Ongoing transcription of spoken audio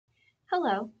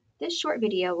Hello, this short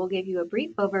video will give you a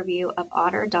brief overview of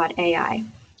Otter.ai.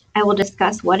 I will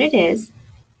discuss what it is,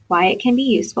 why it can be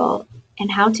useful, and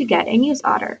how to get and use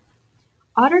Otter.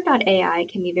 Otter.ai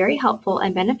can be very helpful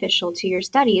and beneficial to your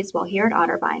studies while here at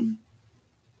Ottervine.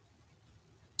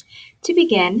 To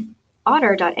begin,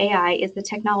 Otter.ai is the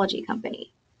technology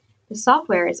company. The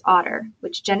software is Otter,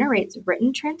 which generates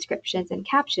written transcriptions and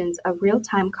captions of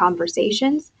real-time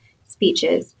conversations,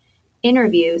 speeches,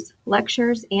 interviews,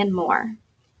 lectures, and more.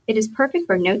 It is perfect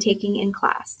for note-taking in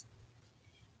class.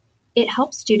 It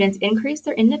helps students increase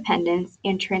their independence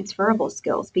and transferable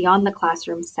skills beyond the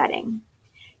classroom setting.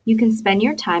 You can spend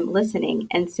your time listening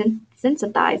and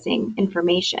synthesizing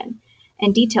information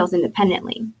and details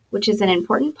independently, which is an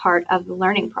important part of the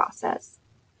learning process.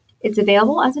 It's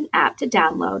available as an app to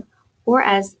download or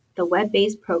as the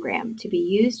web-based program to be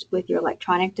used with your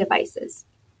electronic devices.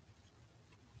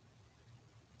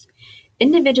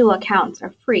 Individual accounts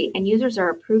are free and users are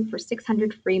approved for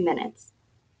 600 free minutes.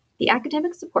 The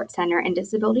Academic Support Center and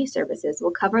Disability Services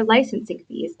will cover licensing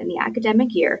fees in the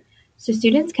academic year so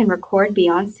students can record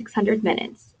beyond 600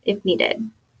 minutes if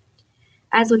needed.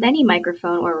 As with any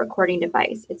microphone or recording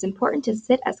device, it's important to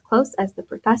sit as close as the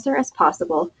professor as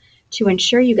possible to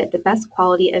ensure you get the best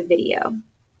quality of video.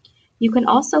 You can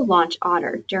also launch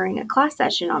Otter during a class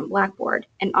session on Blackboard,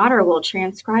 and Otter will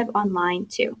transcribe online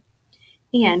too.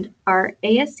 And our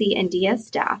ASC and DS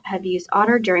staff have used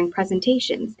Otter during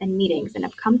presentations and meetings and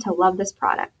have come to love this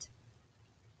product.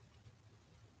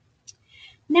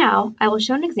 Now, I will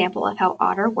show an example of how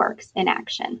Otter works in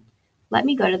action. Let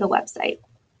me go to the website.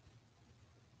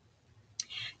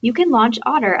 You can launch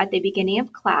Otter at the beginning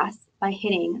of class by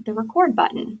hitting the record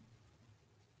button.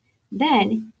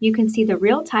 Then you can see the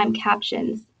real-time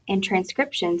captions and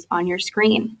transcriptions on your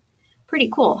screen. Pretty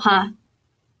cool, huh?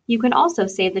 You can also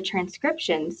save the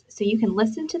transcriptions so you can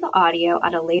listen to the audio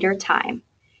at a later time.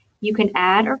 You can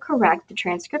add or correct the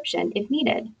transcription if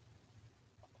needed.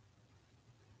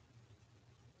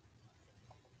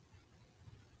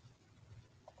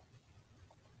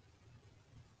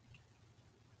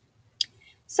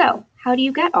 So, how do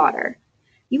you get Otter?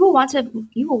 You will want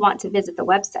to visit the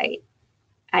website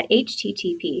at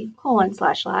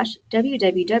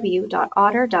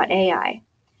http://www.otter.ai.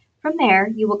 From there,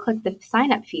 you will click the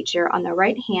Sign Up feature on the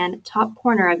right-hand top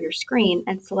corner of your screen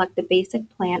and select the Basic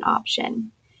Plan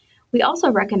option. We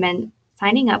also recommend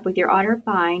signing up with your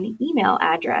Ottervine email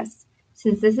address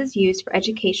since this is used for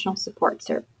educational support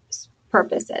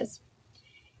purposes.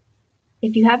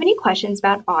 If you have any questions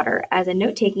about Otter as a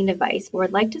note-taking device or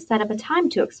would like to set up a time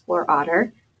to explore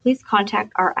Otter, please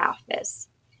contact our office.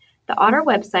 The Otter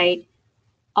website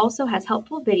also has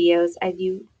helpful videos as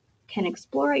you can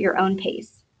explore at your own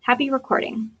pace. Happy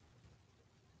recording.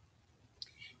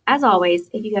 As always,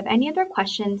 if you have any other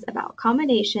questions about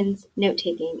accommodations,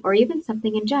 note-taking, or even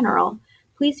something in general,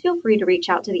 please feel free to reach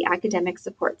out to the Academic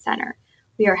Support Center.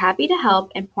 We are happy to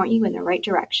help and point you in the right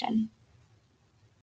direction.